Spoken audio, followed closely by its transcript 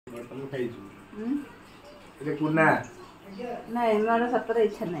तुम खाइछु ये कुना नहीं मोर सतर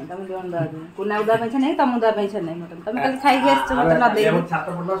इच्छा नहीं तुम जोन दा कुना उदा इच्छा नहीं तुम उदा इच्छा नहीं मटन तुम कल खाई गेस मत न दे हम छात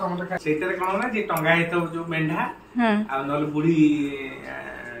पडला समझ खा सेतरे कोन ना जे टंगा हेतो जो मेंढा आ नल बुढ़ी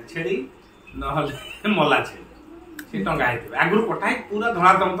छेड़ी नहल मला छे से टंगा हेतो आगुर पठाई पूरा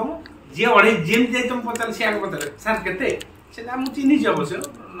धळा दम जे ओढे जेम जे तुम पतल से आगु पतल सर केते से हम चिनी जब से न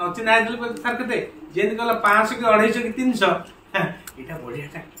चिना दिल सर केते जेन गला 500 की 250 की 300 इटा बढ़िया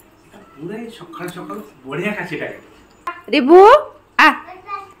ता पूरा सखल सखल बढ़िया खासीटा रिबू आ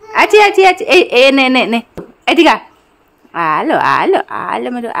आची आची आची ए ने ने ने एटिका आलो आलो आलो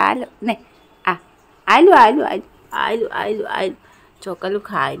मेरो आलो ने आ आलो आलो आलो आलो आलो चोकलु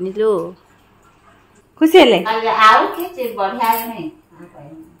खाइ नि लो खुशी हेले आउ के चीज बढ़िया है नहीं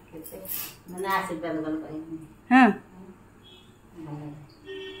मने आशीर्वाद गल कहि हां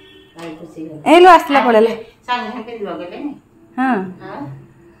काई खुशी ए लो आसला पड़ले संग के लगले हां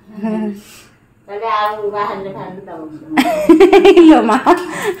तले आउ बाहर तब लो मा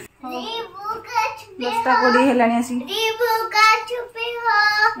रिबू का छुपे नस्ता कोडी हेलानी आसी रिबू का छुपे हो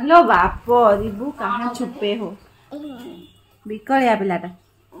लो बापो रिबू कहां छुपे हो बिकलिया पिलाटा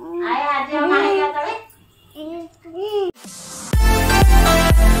आय आज माने तले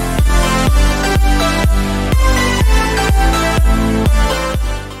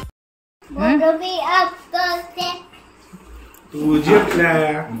बोलो भी अब तो से तुझे पिला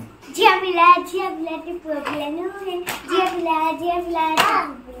जिया टी पोगला नो है जिया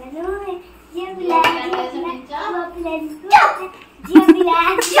नो है जिया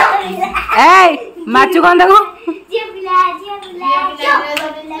ए माचू कौन देखो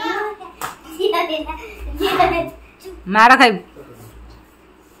मारा खाई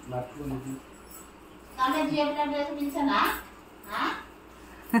तमे जिया ड्रेस पिनछ ना हां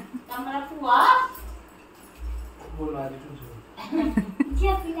तमरा पुआ बोल आज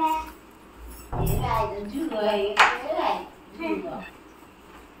जिया ये राय जुगो है ये राय जुगो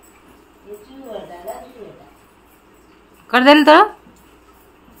ये जुगो दादा जुगो कर देल तो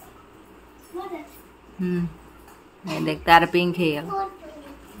ये देख तार पिंक है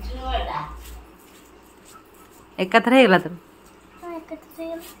जुगोटा एक कथरे गेला तो हां कत से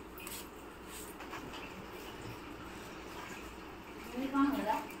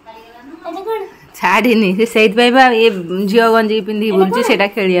छाड़ीनी से सहित ये झील गंजी पिंधि बुलची सेटा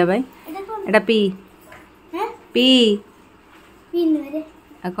खेलिया भाई एटा पी पी पिन रे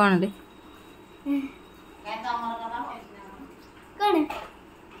आ कोन रे कोन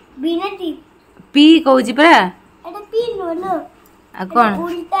बिना टी पी कहूची परा एटा पिन लो आ कोन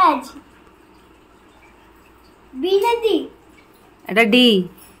उल्टा अछि बिना T Etah D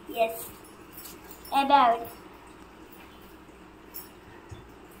yes about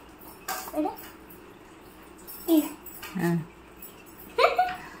एटा ई हां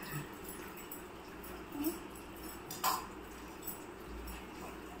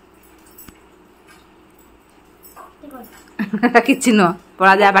किछि न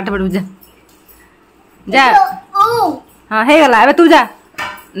पड़ा जा पाठ पढ़ जा जा हां हे गला अबे तू जा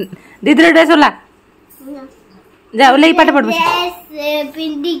दीदी ड्रेस होला जा ओले पाठ पढ़ ड्रेस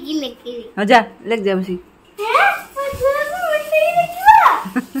पिंडी की लेके हां जा लेक जा बसी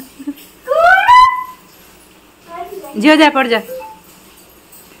जियो जा पढ़ जा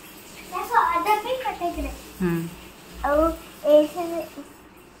देखो आधा पे कटे गए और ऐसे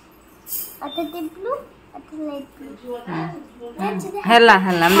आधा ब्लू आधा लाइट ब्लू हल्ला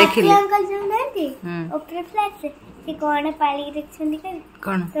हल्ला हम देखिले अंकल जो नांती ऊपर फ्लैट से कोन पाली रखछन के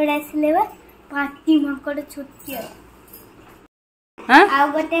कोन तोड़ा सिलेबा पाती मकड़ छुट्टी हां आ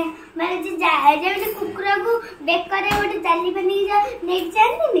गोटे माने जे जे कुकुरा को बेक करे गोटे जाली बनी जा नेक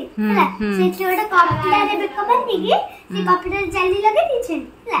जाननी हला से छोटे कपड़ा रे बेक बनी के से कपड़ा जाली लगे दीछन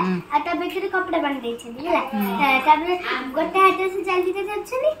हला आ त बेकरे कपड़ा बन देछन हला तापर गोटे हाथ से जाली दे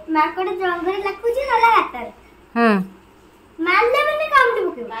छनी माकड़ जंगल लखु जी नला हाथ हां मारले माने काम दे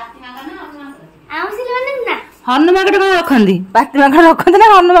बुके पाती मागा ना आउसिले माने ना हनुमान गड रखंदी पाती मागड रखंदी ना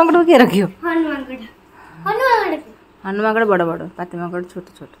हनुमान गड के रखियो हनुमान गड बड़ बड़ पाती मागड छोट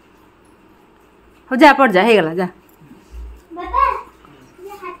छोट हो जा पड़ जा हे गला जा बाबा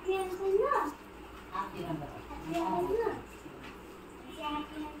ये हाथी अंकल ना हाथी अंकल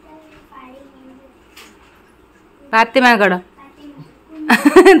पाती मागड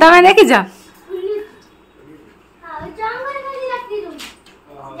तमे देखि जा हां जंगल में रखती तू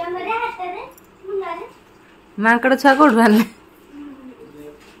जंगल रे हाथ रे मुंडा रे माकड़ छुआ कोठ भाले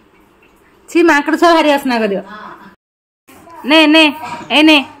छी माकड़ छुआ भारी असना करियो ने ने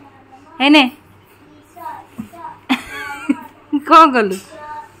एने कौन गलु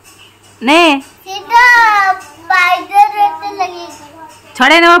ने सीधा स्पाइडर रहते लगे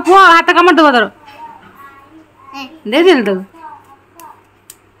छड़े ना पुओ हाथ कामड़ दबो तोर दे दिल तो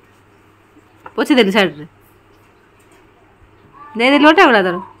पोछे देली साइड रे दे दिल लोटा गला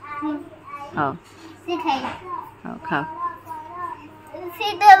तोर हां से खाई हां खाओ से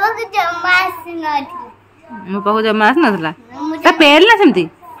देबो के जमास नथि मो पाको जमास नथला ता पेल ना सेमती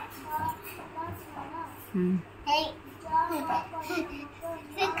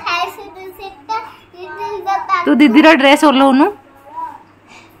से खाई से सेटा तू दीदी रा ड्रेस ओलोनु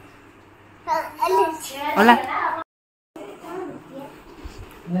ओला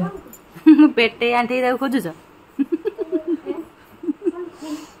पेटे आंटी दा खोजुछ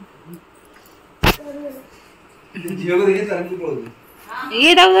झियो को देखे तरंगी पड़ो ये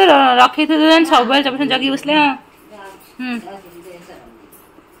दा रखी थे जन सब बेल चपसन जगी बसले हां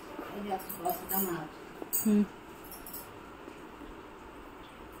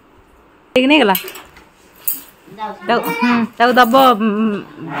ठीक नहीं गला ताको दब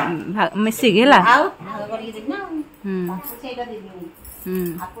मिसी गेला आओ करके देखना सेटा दे दियो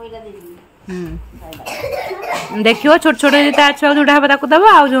आपको एटा दे दियो देखियो छोट छोट ता छुआ जोडा हबा ताको दब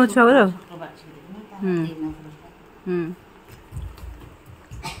आ जो छुआ रो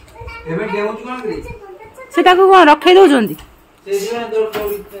एमे देउ छु कोन करी सेटा को कोन रखै दउ जंदी से जीवन दो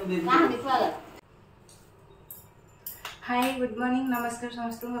हाय गुड मॉर्निंग नमस्कार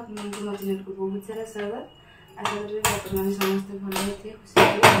समस्त आपन को मो चैनल को बहुत सारा स्वागत आशा करी वर्तमान समस्त भलो होते खुशी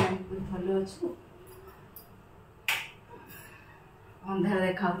हम बहुत भलो अछु अंधार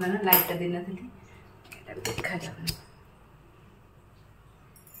देखाउ ना लाइट ता दिन थी एटा देखा जाबना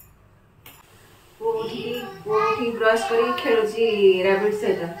वो ब्रश करी खेलुची रैबिट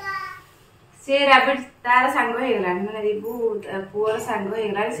सहित से रैबिट तार सांग हे गला माने रिबू पुअर सांग हे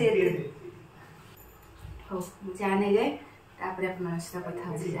गला से हो जाने जाए तापर अपन मनस्ता कथा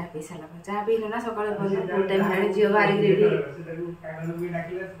हो जा पैसा लगा जा भी ना सकाळ बंद फुल टाइम हाडे जियो बारी रेडी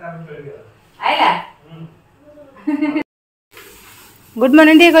आइला गुड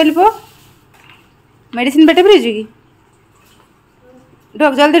मॉर्निंग डी कहली पो मेडिसिन पेटे फ्रिज की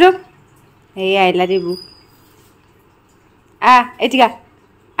ढोक जल्दी ढोक ए आइला रिबू आ एटिका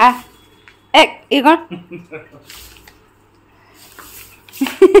आ ए कोन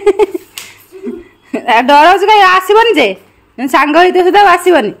डर हो आसबनी जे सांग हित सुधा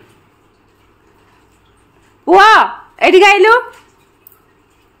आसबनी पुआ एठी आइलु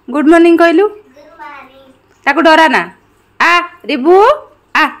गुड मॉर्निंग कहलु ताको डरा ना आ रिबू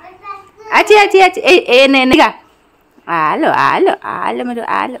आ आची आची आची ए ने नेगा आलो आलो आलो मेरो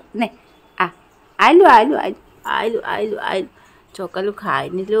आलो ने आ आलु आलु आलु आलु आलु चोकलु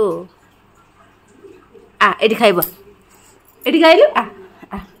खाइनी लो आ एठी खाइबो एठी खाइलु आ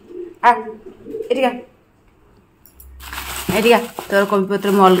आ आ एठी खा एटिका तोर कॉफी पत्र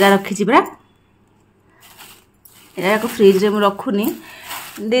में अलग रखी परा एटा फ्रिज रे मुझे रखुनी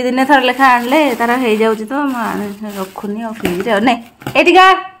दी दिन थर लेखा आनले तार हो जाऊँ तो रखुनी और फ्रिज रे नहीं एटिका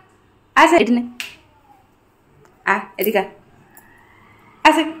आसे एटी ने आ एटिका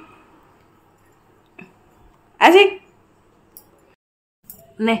आसे आसे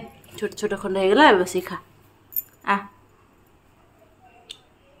ने छोट छोट खंड हो गला बस खा आ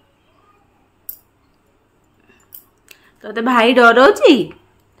तोते भाई डरौची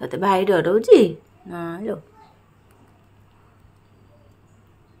तोते भाई डरौची ना लो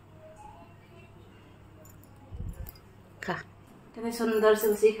खा तने सुंदर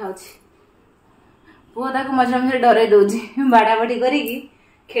से बसी खाउची पुओ ताको मझे मझे डरे दउची बाडा बाडी करी की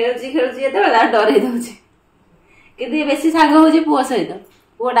खेलुची खेलुची एते वाला डरे दउची किंतु बेसी सांग होची पुओ सहित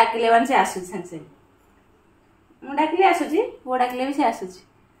पुओ डाकिले मान से आसुची संग से मु डाकिले आसुची पुओ डाकिले भी से आसुची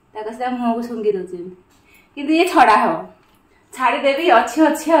ताको से मुंह को सुंगी दउची किंतु ये छड़ा हो छाड़ी देवी अच्छी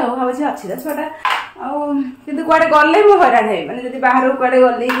अच्छी भावुची अच्छी तो छोटा किंतु कुआडे गले मु हैरान है माने जदी बाहर कुआडे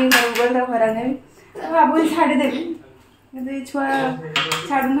गले कि घर हैरान है भाबु छाड़ी देवी किंतु ये छुआ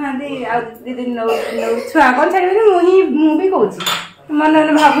छाडु ना दे आ दीदी नो छुआ कोन छाड़ी मु भी कहूची मन मन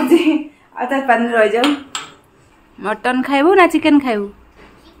भाबुची आ तार पानी रह जाऊ मटन खाइबो ना चिकन खाइबो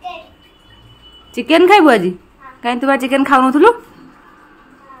चिकन खाइबो आज काई तू चिकन खाउ नथुलु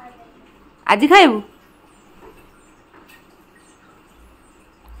आज खाइबो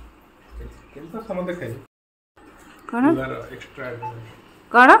तो समझ खाइ कोन एक्स्ट्रा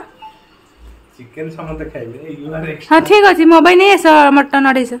कोन चिकन समझ खाइबे यू आर एक्स्ट्रा हां ठीक अछि मोबाइल नहीं है मटन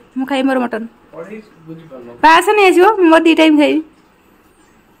 250 मु खाइ मोर मटन 250 बुझी पालो पास नहीं आसीबो मो दी टाइम खाइ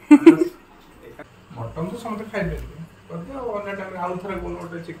मटन तो समझ खाइबे कर दो और टाइम आउ थरा कोन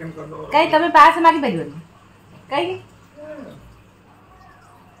ओटे चिकन कर दो काई तबे पास मारी परिबो काई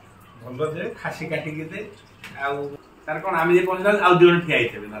भलो जे खासी काटी के दे आउ तार कोन आमी जे पहुंचल आउ दिवन ठिया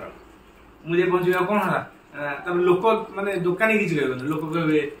आइते धर मुझे पहुंचबा कोन हला तब लोक माने दुकानी किछ कहबे लोक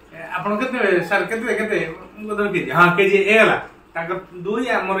कहबे आपण केते सर केते केते गोदर केजी हां केजी ए गला ताक दुई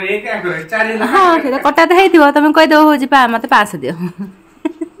हमर एक आ करे 4 हां से कटा त हेतिबो तमे कहि दो होजी पा मते 5 दियो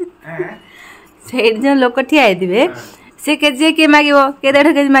से जो लोक ठिया हेतिबे से केजी के मागिबो के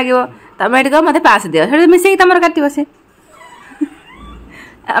 1.5 केजी मागिबो तमे एट मते 5 दियो से मिसेई तमर काटिबो से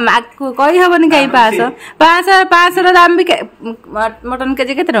कही हबनी कहीं 500 रो दाम भी मटन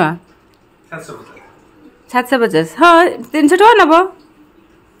केजी केते टका 750 हाँ 300 टका नब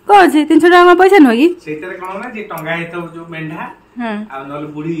कौन से 300 टका पैसा नुह कि सेटारे कोन ना जे टंगा हेतो जो मेंढा आ नल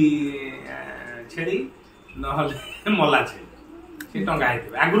बुढ़ी छेड़ी नहल मला छे से टंगा हेतो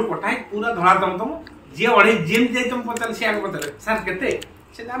आगुर कोठाई पूरा धळा तम जे अढे जेम जे तुम पतल से आगु पतल सर केते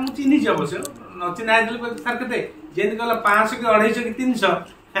से दाम चिनी जब से न चिना हेतल सर केते जेन कहला 500 कि 250 कि 300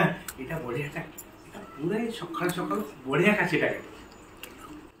 इटा बढ़ियाटा पूरा सकाळ सकाळ बढ़िया काछीटा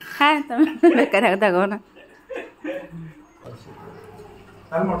हां तुम बेकार कथा कहना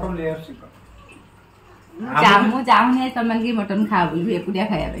तार मटन ले आसी मु जाऊने तमन की मटन खाबु एकुडिया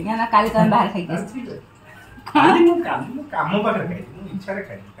खाया पे ना काली तम बाहर खाइ के खाली मु काम बाहर खाइ मु इच्छा रे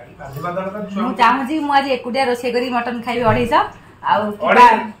खाइ काली बाजे बादन त मु चाहू जी मु आज एकुडिया रोसे करी मटन खाइबे 250 आउ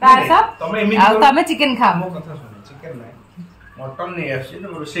 500 तमे चिकन खा मो कथा सुन चिकन नै मटन नहीं आसी तो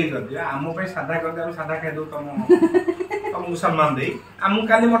रोसे कर दिया आमो पे सादा कर दे हम सादा खाइ दो तुम सम्मान दे आमु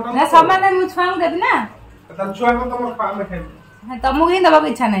काली मटन ना सम्मान मु छुआऊ देबी ना त छुआ को तुम पा में खाइ हां तमु ही दबा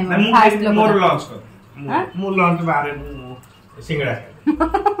इच्छा नहीं फास्ट लोग मोर लॉन्च कर मु लॉन्च बारे मु सिंगड़ा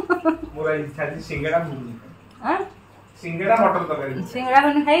मोर इच्छा थी सिंगड़ा भूनी हां सिंगड़ा मटन तकारी सिंगड़ा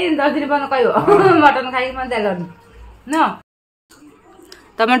बन खाई 10 दिन बन कहियो मटन खाई मन देलन न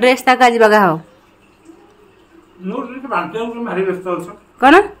तम ड्रेस ता काजी बगा हो नो ड्रेस बांटे को मारी व्यस्त हो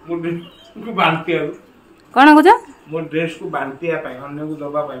कोन मो ड्रेस को बांटे कोन कुछ मो ड्रेस को बांटिया पाई अन्य को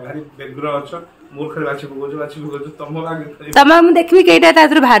दबा पाई भारी बेग्र अछ मोर खले बाछि भोगो तम लागे तम हम देखबी केटा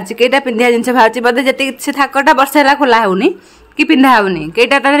तातर बाहर छी केटा पिंधिया जिंस बाहर छी बदे जति से थाकटा वर्ष हला खोला होउनी कि पिंधा होउनी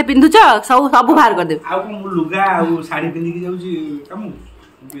केटा तारे पिंधुछ सब बाहर कर दे आ को लुगा आ साड़ी पिंधी के जाउची कम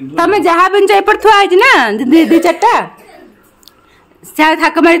तमे जहा पिंच एपर थुआ आइछि ना दी चट्टा से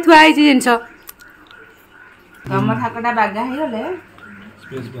थाक मारी थुआ आइछि जिंस तम थाकटा बागा हे गले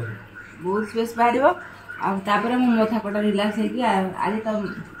स्पेस बाहर बहुत स्पेस बाहरिबो आ तापर मो थाकटा रिलैक्स हे कि आज त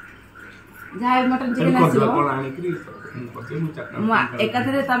जाय मटन चिकन आसीबो कोन आनी करी पते मु चट्टा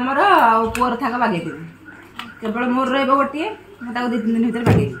एकाथरे तमर आ पोर थाक बागे देबी केवल मोर रहबो गोटिए म ताको 2-3 दिन भीतर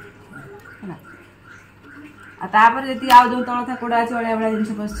बागे देबी आ तापर जति आउ जो तळ थाकोडा अछि ओळ्या बळा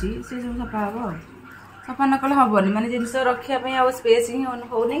जिंस बसछि से सब सफा हबो सफा न कले हबोनी माने जिंस रखिया पई आ स्पेस ही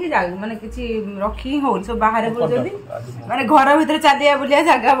होनी कि जाग माने किछि रखी हो सब बाहर बोल जल्दी माने घर भीतर चालिया बुलिया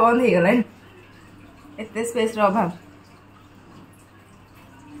जागा बंद हे गलाय एते स्पेस रो अभाव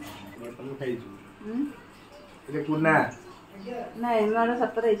ये कुना नहीं मारो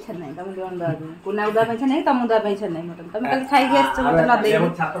सतर इच्छा नहीं तुम जोन दा कुना उदा पैसा नहीं तुम उदा पैसा नहीं मटन तुम कल खाई गेस मत न दे हम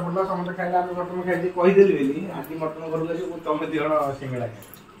छात्र पडला समस्त खाइला हम मटन खाइ कहि देली बेली आदि मटन घर गसी तुम दिहण सिंगड़ा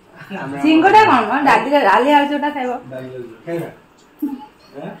खाइ सिंगड़ा कोन दादी आली आल जोटा खाइबो खाइबा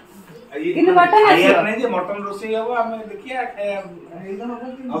हैं किन मटन आसी नहीं जे मटन रोसे हबो हम देखिया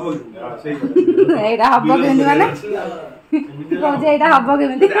हबो सही एडा हबो केनी माने को जे एडा हबो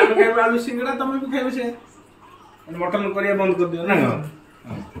केनी हम खाइबा आलू सिंगड़ा तुम भी खाइबो से मटन करिया बंद कर दियो ना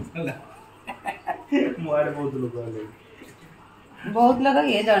हला मोआरे बहुत लोग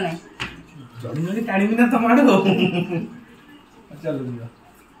ये जाने जणी टाणी बिना तो माडो चलो दियो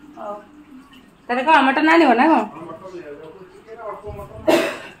तेरे का मटन आनी हो ना को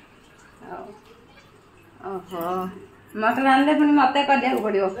ओहो मटन आनले पुनी मते कर दिया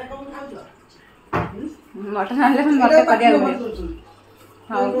पड़ियो मटन आनले पुनी मते कर दिया पड़ियो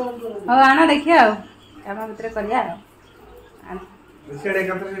हां आना देखिया कामा भीतर करिया सेडे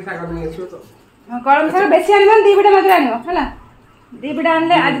कंत्र से साग दे आछो तो हां कळम साग बेसी आनिबन दी बिटा मात्र आनियो हला दी बिटा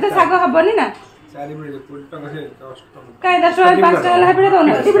आनले आज तो साग हबनी ना 4 मिनिट 20 टका से 10 टका काय 10 टका 5 टका ला बिटा दोन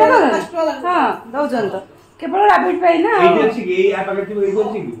दी बिटा दो हां दौजन तो केवल राबिट पाई ना एई अछि की आ पाके ती एई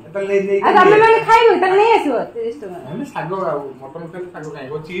होछि की त ले ले आ तमे माने खाइबो त नहीं आसीबो 30 टका हम साग मटन के साग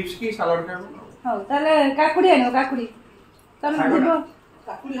खाइबो चिप्स की सलाड खाइबो हां ताले काकुडी आनियो काकुडी तमे दिबो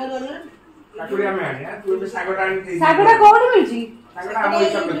काकुडी हलो काकुडी हमें आनिया तू बे सागटा आनी सागटा कोडी मिलची सागटा हम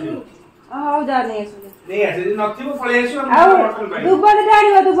इच्छा करछि हां जा नहीं आसो नहीं आसे नथिबो पळे आसो हम आउ मटन पाई दुबो ने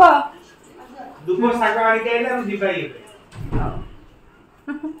आनिबो दुबो साग आनी के हम दिबाई हां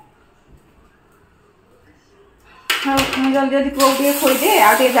मैं जल्दी जल्दी कोडी खोई दे आ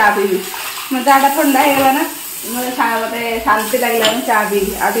ते जा पीबी मैं जाडा ठंडा हे गला ना मते शांति लागला मैं चा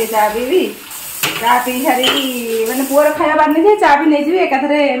पीबी आ ते चा पीबी चा पी सारी माने पुअर खाया बानी जे चा भी नै जिवे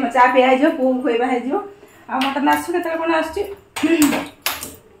एकाथरे चा पिया जो पु खोइबा हे जो आ मटन आसु केते कोन आसछि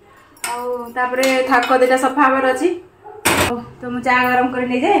तापर थाक दुटा सफा हबार अच्छी तो मुझे चा गरम कर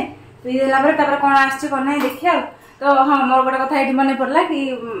नहीं जाए पी देला कौन आस देखिए तो हाँ मोर गोटे कथा ये मन पड़ा कि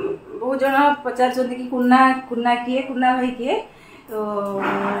बहुत जन पचार कि कुना कुना किए कुना भाई किए तो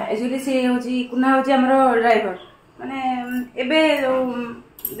एक्चुअली सी हूँ कुना हूँ आम ड्राइवर माने एबे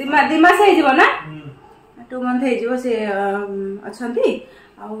दिमास हो ना 2 मंथ हो सी अच्छा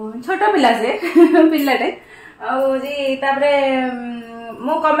छोट पिला से पिलाटे आउे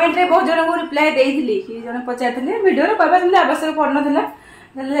मो कमेंट रे बहुत जन को रिप्लाई देइथिली कि जन पचारथिले वीडियो रे कहबा सेमती आवश्यक पड़नथिला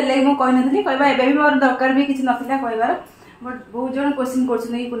ले मो कहिनथिली कहबा एबे भी मोर दरकार भी किछि नथिला कहबार बट बहुत जन क्वेश्चन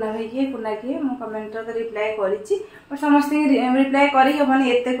करछन कि कुना भाई किए कुना किए मो कमेंट रे रिप्लाई करिछि बट समस्त रिप्लाई करी होबनी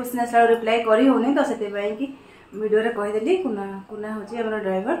एते क्वेश्चन आसला रिप्लाई करी होनी तो सेते बाई कि वीडियो रे कहि देली कुना कुना होछि हमर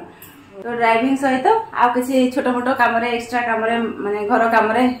ड्राइवर तो ड्राइविंग सहित आ किछि छोट मोटो काम रे एक्स्ट्रा काम रे माने घर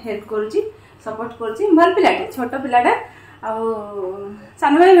काम रे हेल्प करूछि सपोर्ट करूछि भल पिलाटे छोट पिलाटा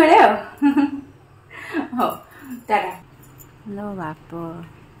सान भाई भाई हो टाटा लो बाप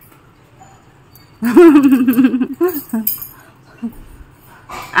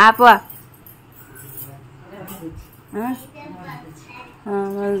आप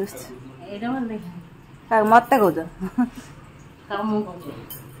मत कौच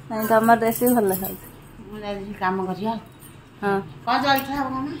तुम ड्रेस भी भल काम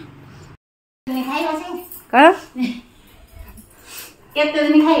कर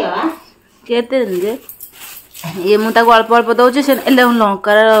केते दिन जे ये मुझे अल्प अल्प दौचे से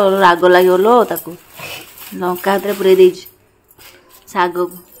लंकार राग लगे लो लंका हाथ पूरे दे शाग को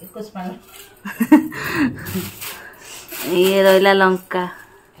ये रहा लंका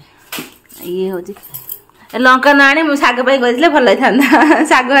ये हूँ लंका न आनी शाग गई भल था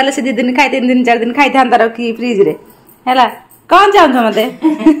शाग हेल्ले से 2 दिन खाई 3 दिन 4 दिन खाई था रखी फ्रिज रे है कौन चाहूछ मत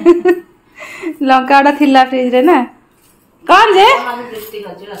लंका गोटा थिला फ्रिज रे ना कौन जे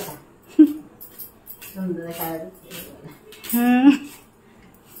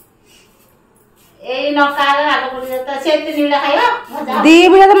दी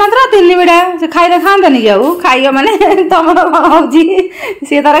बिड़ा तो मात्र 3 बिड़ा से खाई खातनी कि खाइ माने तुम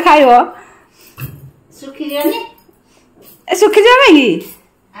सी तार खाइब सुखी जाए कि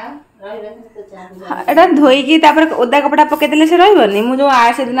एटा धोईकी ओदा कपड़ा पकईदे से रही मुझे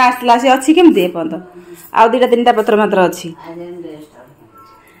से दिन आसला से अच्छी केमती एपर्त आ 2टा 3टा पत्र मात्र अच्छी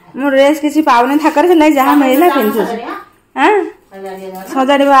मो ड्रेस किसी पाऊनी थाकर से नहीं जहाँ मिलला पिंधु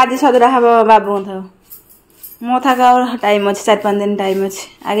सजाड़ आज सजड़ा हम बाबू था मो था टाइम अच्छे 4-5 दिन टाइम अच्छे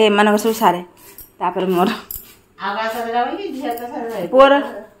आगे एम सब सारे तापर मोर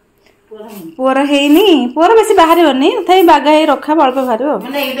पुअर हैनी पुअर बेसी बाहर तथापि बागा ही रखा अल्प बाहर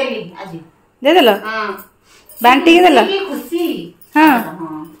देदेल बांटी देल हाँ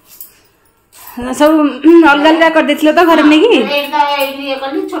सब अलग अलग कर देथिलो तो घर में कि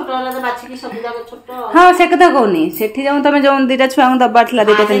हाँ से कथा कहनी सेठी जाऊँ तुम जो 2टा छुआ दबार था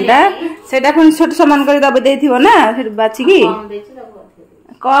 2टा 3टा सेटा पुणी छोट समान कर दबे देथिबो ना फिर बाछिकी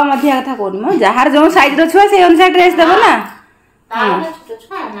कम अधिका कथा कहनी मो जार जो साइज रो छुआ से अनुसार ड्रेस देबो ना हाँ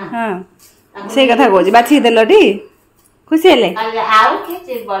से कथा कहूँ बाछिकी देल टी खुशी हेले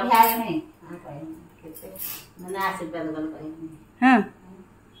हाँ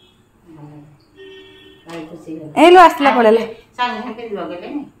ए लो आसला पड़े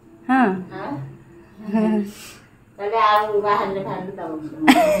हाँ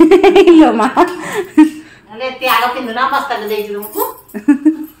लो माँ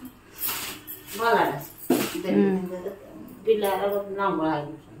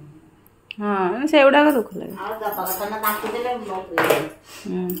हाँ से गुड़ाक दुख लगे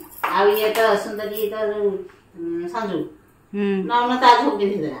संजू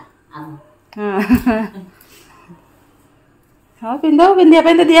हाँ पिंध पिंधा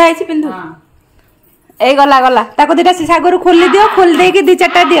तो दिखाई पिंधु ए गला गला ताको 2टा सागर खोली दियो खोल दे कि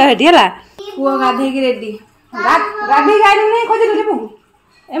 2-4टा दियो हेटी हला पुओ गाधे की रेडी गाधे गाली नहीं खोजे रे पुओ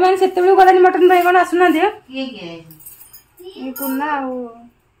ए माने सेते बेले गलानी मटन भाई कोन आसुना दियो ये कुना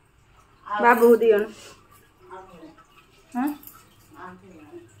बाबू दियो हां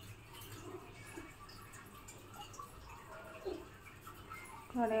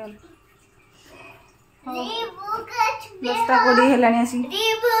करे दस्ता कोड़ी हेलानी आसी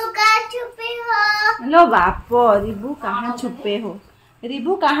रिबू का छुपे हो लो बाप रिबू कहाँ छुपे हो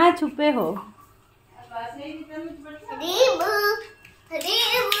रिबू कहाँ छुपे हो रिबू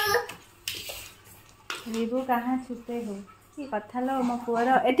रिबू रिबू कहाँ छुपे हो की कथा लो मो पुअर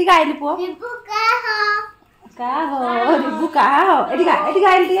एटी का आइली पुओ रिबू का हो रिबू का हो एटी का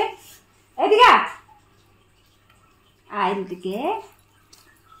आइली एटी का आइली के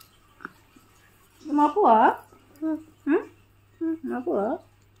ମୋ ପୁଅ ମୋ ପୁଅ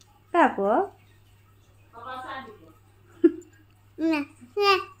ତା ପୁଅ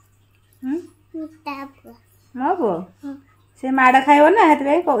ମୋ ପୁଅ ସେ ମାଡ଼ ଖାଇବ ନା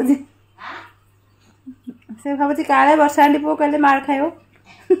ସେଥିପାଇଁ କହୁଛି ସେ ଭାବୁଛି କାଳେ ବର୍ଷା ଆଣ୍ଟି ପୁଅ କହିଲେ ମାଡ଼ ଖାଇବ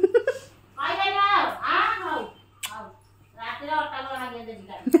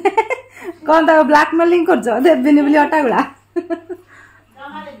କଣ ତାକୁ ବ୍ଲାକମେଲିଂ କରୁଛ ଦେବିନି ବୋଲି ଅଟା ଗୁଳା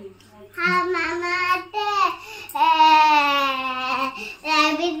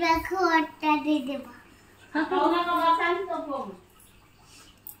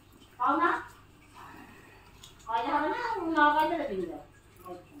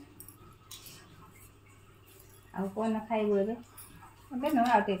ଆଉ କଣ ଖାଇବୁ ଏବେ ଏବେ ନୁହଁ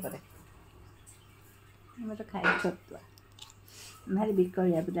ଆଉ ଟିକେ ପରେ ଖାଇବୁ ଛତୁଆ ଭାରି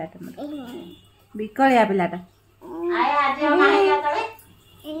ବିକଳିଆ ପିଲାଟା ବିକଳିଆ ପିଲାଟା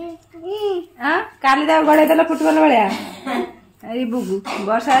କାଲି ତାକୁ ଗଳେଇ ଦେଲ ଫୁଟବଲ ଭଳିଆ ରିବୁକୁ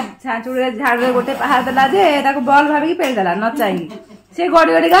ବର୍ଷା ଛାଞ୍ଚୁଡିରେ ଝାଡୁରେ ଗୋଟେ ପାହାର ଦେଲା ଯେ ତାକୁ ବଲ୍ ଭାବିକି ପେଳିଦେଲା ନ ଚାହିଁକି ସେ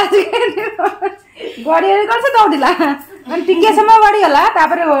ଗଡି ଗଡି ଗଡି ଗଡି ସେ ଦୌଡ଼ିଲା ମାନେ ଟିକେ ସମୟ ଗଡିଗଲା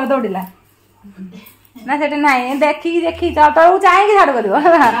ତାପରେ ଦୌଡ଼ିଲା ନା ସେଠି ନାହିଁ ଦେଖିକି ତଳକୁ ଚାହିଁକି ଝାଡୁ କରିବ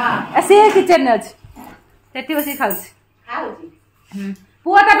ସେ କିଚେନ ରେ ଅଛି ସେଠି ବସିକି ଖାଉଛି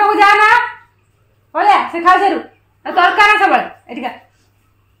ପୁଅ ତା ପାଖକୁ ଯା ନା ପଳେଆ ସେ ଖାଉଛି ତରକାର ସବୁବେଳେ ଏଠିକା